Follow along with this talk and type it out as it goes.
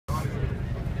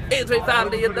Adrian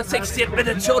Valley in the 60th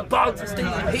minute showed ball to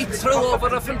Steve. He threw over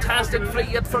a fantastic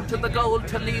free in front of the goal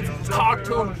to leave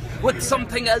Khartoum with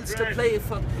something else to play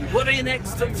for. We're in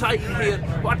extra time here.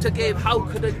 What a game. How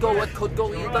could it go? It could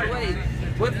go either way.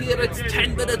 We're here, it's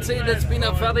 10 minutes in. It's been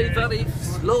a very, very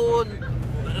slow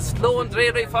and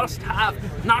dreary first half.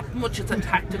 Not much. It's a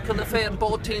tactical affair.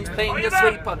 Both teams playing the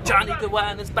sweeper. Johnny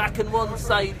Gawan is back on one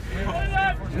side.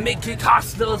 Mickey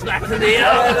Costello's back in the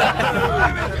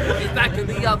other. He's back in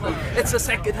the other. It's the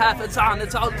second half. It's on.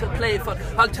 It's all to play for.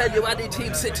 I'll tell you, any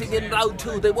team sitting in round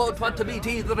 2, they won't want to beat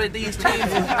either of these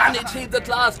teams. Any team that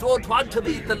lost won't want to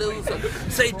beat the loser.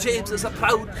 St. James is a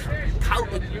proud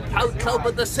club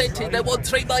in the city. They won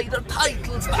 3 minor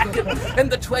titles back in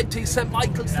the 20s. St.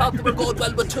 Michael's thought they were going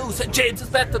well with 2. St. James is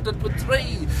better than with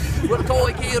 3. We're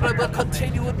going here and we're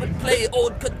continuing with play.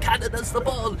 Owen Concannon has the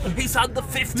ball. He's on the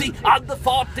 50, on the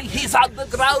 40. He's on the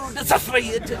ground. It's a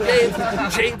free in to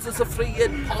James. James is a free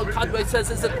in. Paul Conway says,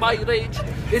 is it my range?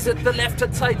 Is it the left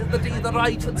hand side of the D, the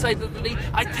right hand side of the D?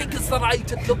 I think it's the right.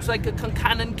 It looks like a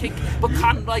Concannon kick, but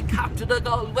Conroy captain of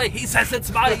Galway. He says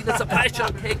it's mine. It's a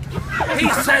pressure kick. He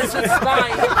says it's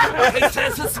mine. He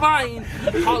says it's mine.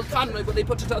 Paul Conway, when they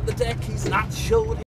put it on the deck, he's not sure.